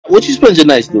What you spend your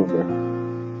nights doing, bro?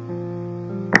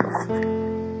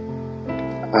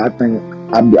 I think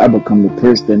I become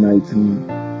depressed at night time.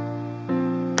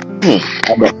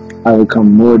 I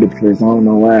become more depressed. I don't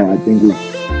know why. I think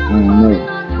I don't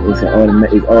know. It's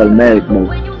automatic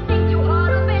though. I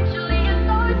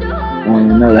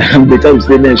don't know. I'm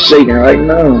sitting there shaking right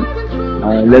now.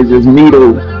 Let's just meet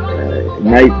over.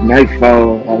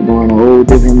 Nightfall. I'm going a whole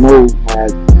different mode. I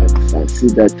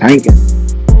sit there thinking.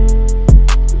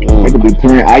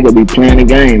 I could be playing a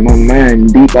game. My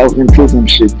mind deep out into some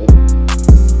shit though.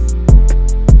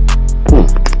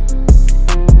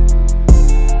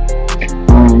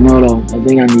 I don't know though. I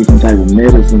think I need some type of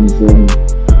medicine or something.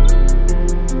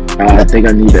 I think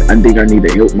I need to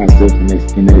help myself in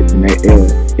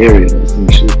that area or some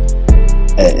shit.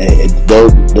 Hey,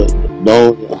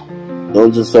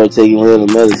 don't just start taking little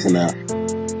medicine now.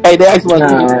 Hey, they asked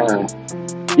about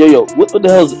Yo, what the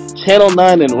hell is Channel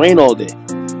 9 and Rain All Day?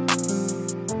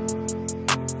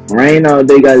 Rain All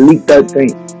Day got leaked, I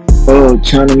think. Oh,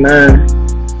 Channel 9.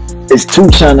 It's 2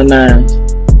 Channel 9s.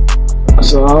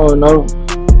 So I don't know.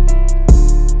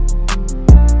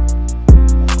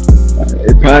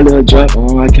 It probably a drop.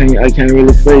 I can't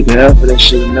really say. Cause half of that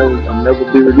shit will never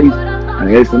be released. I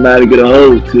guess somebody get a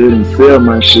hold to it and sell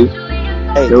my shit.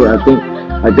 Hey, so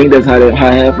I think that's how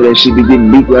half of that shit be getting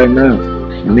leaked right now.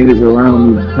 The niggas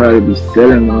around me probably be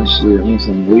selling my shit on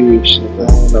some weird shit. I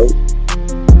don't know.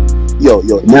 Yo.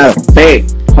 Now, hey,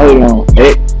 hold on.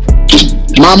 Hey,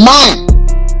 my mom.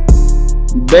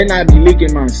 You better not be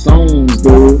leaking my songs,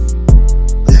 dude.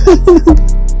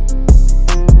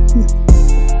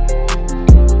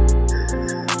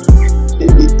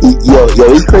 Yo,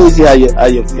 it's crazy how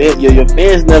your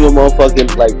fans never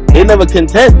motherfucking, like, they never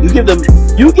content. You give them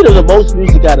the most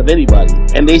music out of anybody,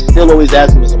 and they still always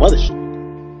asking for some other shit.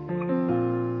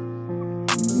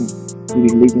 You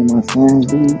be leaking my songs,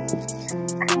 dude?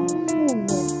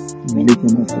 You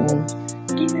leaking my songs?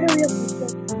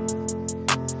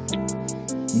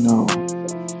 No.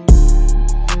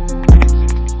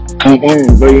 Come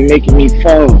on, bro, you're making me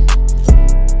fall.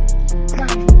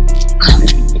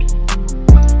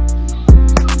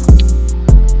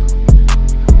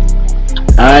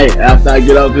 Alright, after I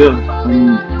get up here,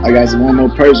 I got one more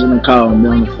person to call. I'm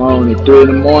on the phone at 3 in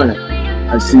the morning.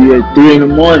 I see you at 3 in the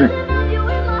morning.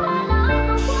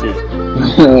 Shit.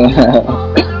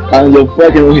 I'm just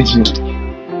fucking with you.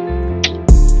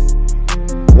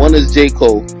 One is J.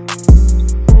 Cole.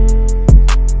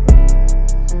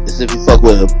 It's if you fuck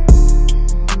with him.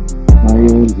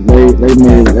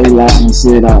 They lied and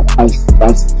said I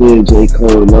stood J.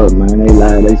 Cole up, man. They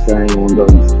lied. They said I ain't gonna go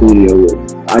to the studio with him.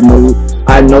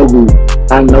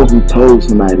 I know who told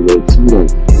somebody that too though.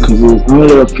 Cause there was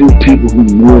only a few people who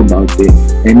knew about that.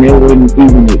 And that wasn't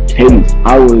even the case.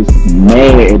 I was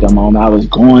mad at the moment. I was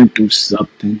going through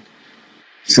something.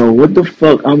 So what the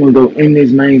fuck I'm gonna go in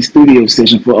this main studio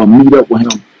session for a meet up with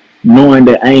him, knowing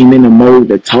that I ain't in the mode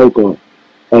to talk or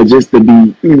just to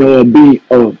be,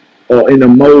 or in the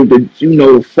mode that,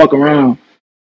 to fuck around.